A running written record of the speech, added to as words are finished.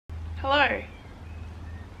Hello.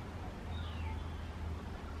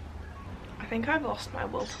 I think I've lost my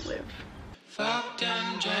will to live. Fucked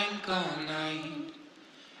and drank all night,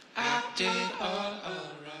 acted all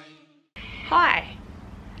alright. Hi.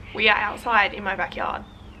 We are outside in my backyard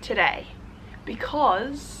today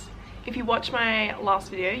because if you watched my last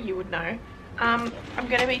video you would know I'm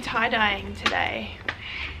gonna be tie-dyeing today.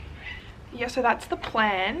 Yeah, so that's the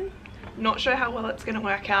plan. Not sure how well it's gonna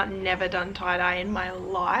work out. Never done tie-dye in my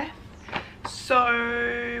life.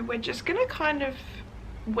 So we're just gonna kind of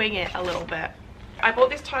wing it a little bit. I bought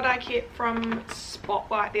this tie-dye kit from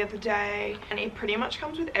Spotlight the other day and it pretty much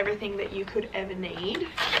comes with everything that you could ever need.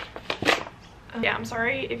 Yeah, I'm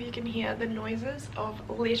sorry if you can hear the noises of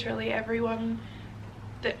literally everyone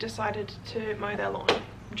that decided to mow their lawn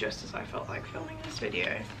just as I felt like filming this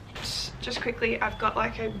video. Just quickly, I've got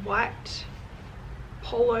like a white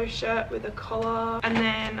polo shirt with a collar, and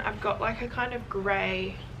then I've got like a kind of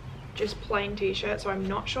grey just plain t-shirt, so I'm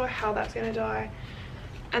not sure how that's gonna dye.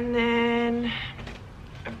 And then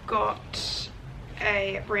I've got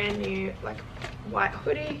a brand new like white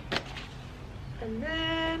hoodie, and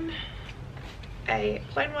then a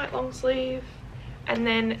plain white long sleeve, and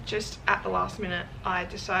then just at the last minute I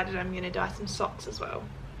decided I'm gonna dye some socks as well.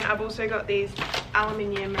 I've also got these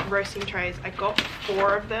aluminium roasting trays. I got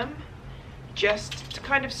 4 of them just to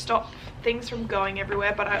kind of stop things from going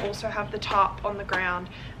everywhere, but I also have the tarp on the ground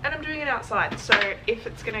and I'm doing it outside, so if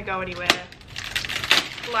it's gonna go anywhere,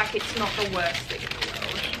 like, it's not the worst thing in the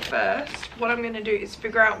world. First, what I'm gonna do is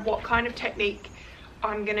figure out what kind of technique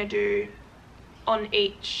I'm gonna do on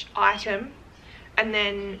each item and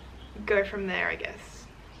then go from there, I guess.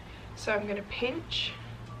 So I'm gonna pinch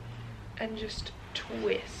and just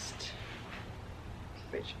twist,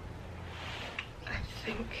 which I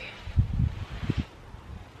think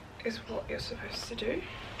is what you're supposed to do.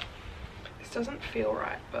 This doesn't feel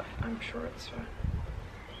right, but I'm sure it's fine.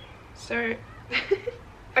 So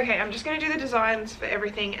okay, I'm just going to do the designs for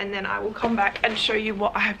everything and then I will come back and show you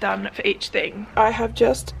what I have done for each thing. I have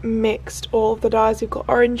just mixed all of the dyes. You've got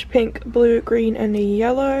orange, pink, blue, green and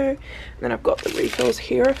yellow. And then I've got the refills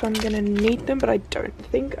here if I'm going to need them, but I don't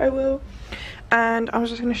think I will. And I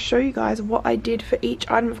was just going to show you guys what I did for each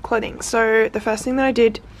item of clothing. So the first thing that I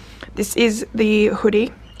did, this is the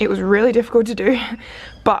hoodie. It was really difficult to do,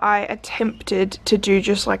 but I attempted to do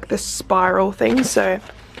just like the spiral thing, so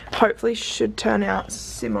hopefully should turn out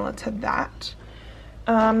similar to that.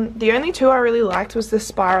 The only 2 I really liked was the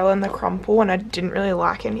spiral and the crumple, and I didn't really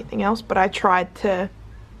like anything else, but I tried to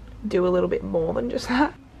do a little bit more than just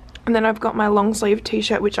that. And then I've got my long sleeve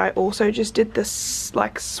t-shirt, which I also just did this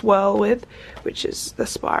like swirl with, which is the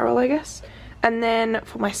spiral, I guess. And then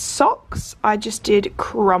for my socks, I just did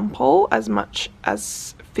crumple as much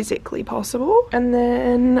as physically possible. And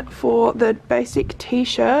then for the basic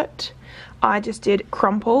t-shirt, I just did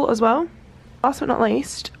crumple as well. Last but not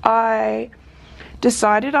least, I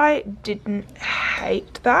decided I didn't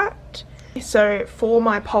hate that. So for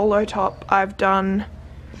my polo top, I've done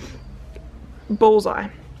bullseye.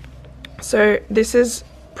 So this is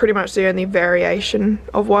pretty much the only variation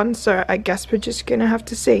of one, so I guess we're just gonna have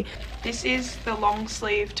to see. This is the long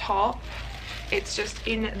sleeve top. It's just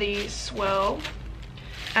in the swirl,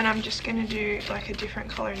 and I'm just gonna do like a different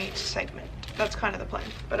color in each segment. That's kind of the plan,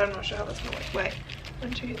 but I'm not sure how that's gonna work. Wait,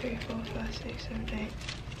 1, 2, 3, 4, 5, 6, 7, 8.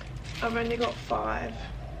 I've only got 5.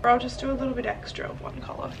 Or I'll just do a little bit extra of one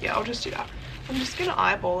color. Yeah, I'll just do that. I'm just gonna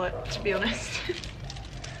eyeball it, to be honest.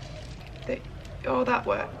 Oh, that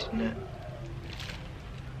worked, didn't it?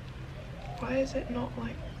 Why is it not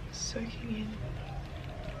like soaking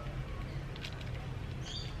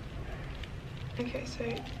in? Okay, so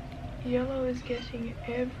yellow is getting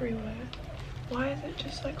everywhere. Why is it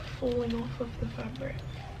just like falling off of the fabric?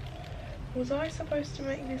 Was I supposed to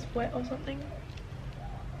make this wet or something?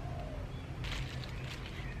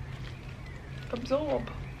 Absorb.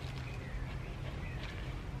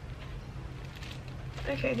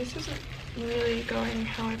 Okay, this isn't really going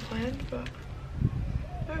how I planned, but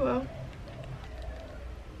oh well.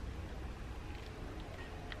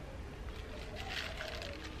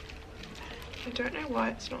 I don't know why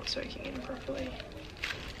it's not soaking in properly.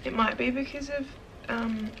 It might be because of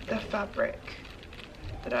the fabric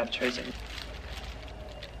that I've chosen.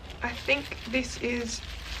 I think this is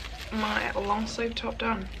my long sleeve top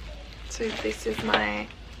done. So this is my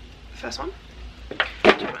first one,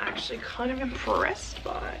 which I'm actually kind of impressed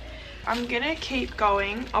by. I'm gonna keep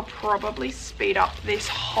going. I'll probably speed up this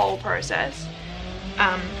whole process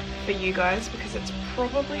for you guys because it's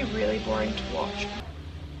probably really boring to watch.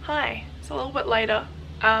 Hi, it's a little bit later.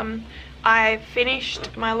 I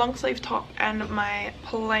finished my long sleeve top and my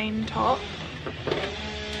plain top.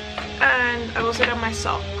 And I've also done my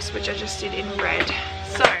socks, which I just did in red.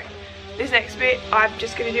 So this next bit, I'm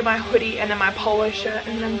just going to do my hoodie and then my polo shirt,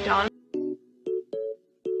 and then I'm done.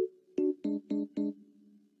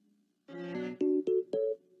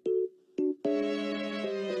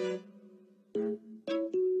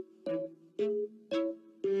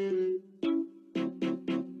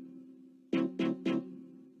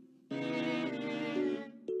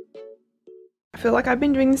 I feel like I've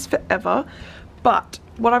been doing this forever, but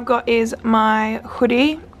what I've got is my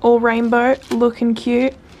hoodie, all rainbow, looking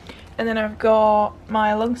cute, and then I've got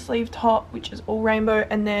my long sleeve top, which is all rainbow,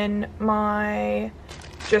 and then my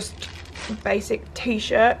just basic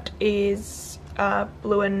t-shirt is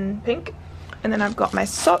blue and pink, and then I've got my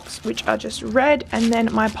socks, which are just red, and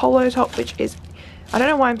then my polo top, which is, I don't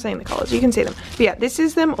know why I'm saying the colours, you can see them, but yeah, this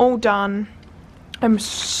is them all done. I'm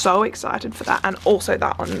so excited for that, and also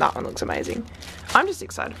that one looks amazing. I'm just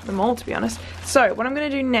excited for them all, to be honest. So what I'm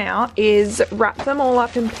going to do now is wrap them all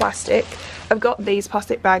up in plastic. I've got these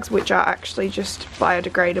plastic bags, which are actually just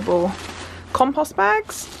biodegradable compost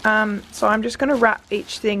bags. So I'm just going to wrap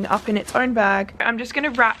each thing up in its own bag. I'm just going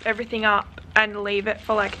to wrap everything up and leave it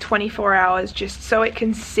for like 24 hours just so it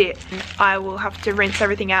can sit. I will have to rinse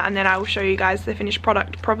everything out, and then I will show you guys the finished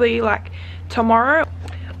product probably like tomorrow.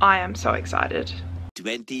 I am so excited.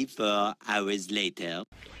 24 hours later.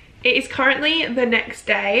 It is currently the next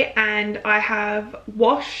day, and I have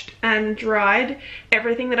washed and dried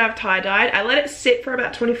everything that I've tie-dyed. I let it sit for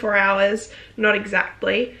about 24 hours, not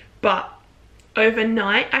exactly, but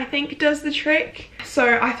overnight I think does the trick.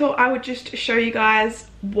 So I thought I would just show you guys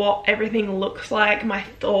what everything looks like, my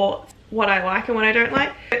thoughts, what I like and what I don't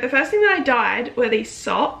like. The first thing that I dyed were these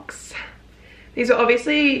socks. These are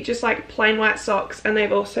obviously just like plain white socks, and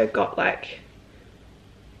they've also got like,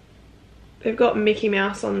 they've got Mickey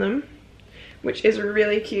Mouse on them, which is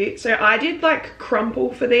really cute. So I did like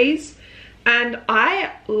crumple for these, and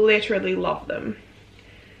I literally love them.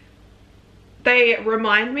 They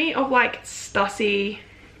remind me of like Stussy.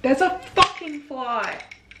 There's a fucking fly.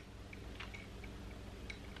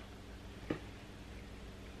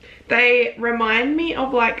 They remind me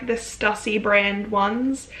of like the Stussy brand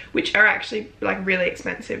ones, which are actually like really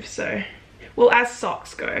expensive. So, well, as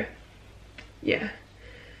socks go, yeah.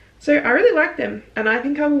 So I really like them, and I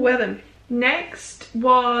think I will wear them. Next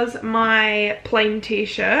was my plain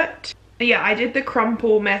t-shirt. Yeah, I did the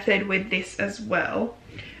crumple method with this as well,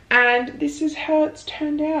 and this is how it's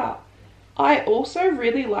turned out. I also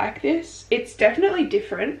really like this. It's definitely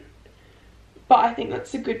different, but I think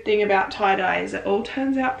that's the good thing about tie-dye, is it all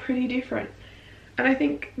turns out pretty different. And I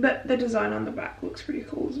think that the design on the back looks pretty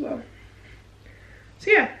cool as well.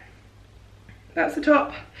 So yeah, that's the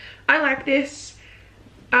top. I like this.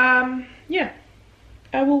 Yeah,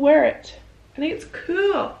 I will wear it. I think it's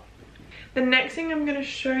cool. The next thing I'm going to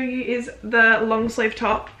show you is the long sleeve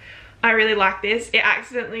top. I really like this. It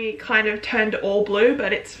accidentally kind of turned all blue,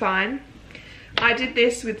 but it's fine. I did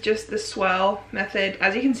this with just the swirl method.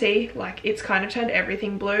 As you can see, like, it's kind of turned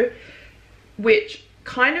everything blue, which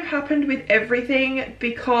kind of happened with everything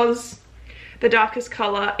because the darkest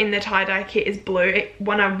color in the tie-dye kit is blue.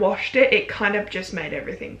 When I washed it, it kind of just made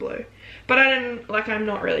everything blue. But I'm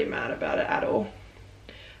not really mad about it at all.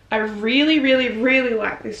 I really, really, really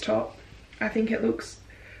like this top. I think it looks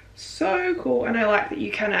so cool, and I like that you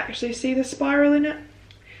can actually see the spiral in it.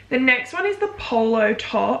 The next one is the polo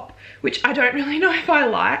top, which I don't really know if I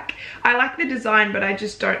like. I like the design, but I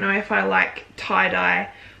just don't know if I like tie-dye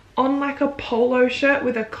on like a polo shirt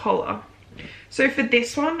with a collar. So for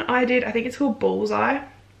this one, I think it's called Bullseye.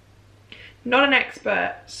 Not an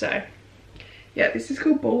expert, so yeah, this is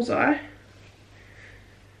called Bullseye,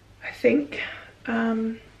 I think.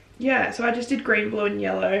 Yeah, so I just did green, blue and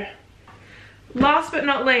yellow. Last but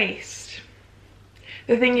not least,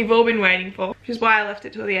 the thing you've all been waiting for, which is why I left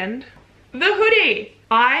it till the end, the hoodie.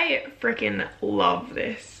 I freaking love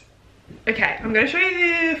this. Okay, I'm going to show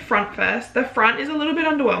you the front first. The front is a little bit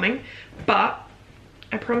underwhelming, but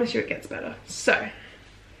I promise you it gets better. So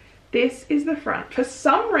this is the front. For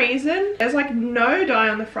some reason, there's like no dye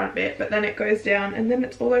on the front bit, but then it goes down and then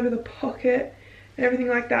it's all over the pocket and everything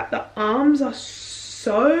like that. The arms are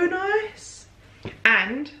so nice.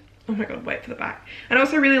 And, oh my god, wait for the back. And I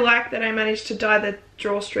also really like that I managed to dye the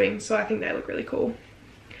drawstrings, so I think they look really cool.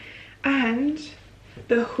 And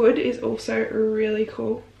the hood is also really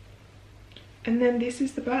cool. And then this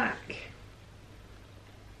is the back.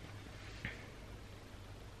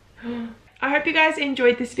 I hope you guys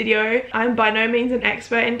enjoyed this video. I'm by no means an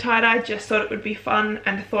expert in tie-dye, just thought it would be fun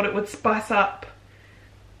and thought it would spice up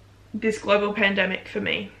this global pandemic for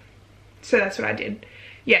me. So that's what I did.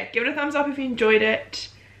 Yeah, give it a thumbs up if you enjoyed it,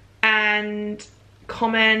 and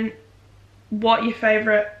comment what your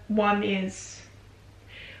favourite one is.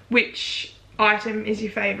 Which item is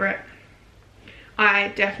your favourite? I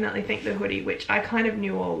definitely think the hoodie, which I kind of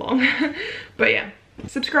knew all along. But yeah,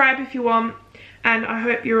 subscribe if you want, and I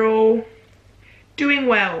hope you're all doing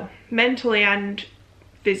well, mentally and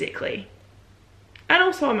physically, and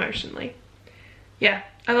also emotionally. Yeah,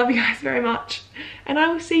 I love you guys very much, and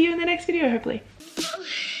I will see you in the next video, hopefully.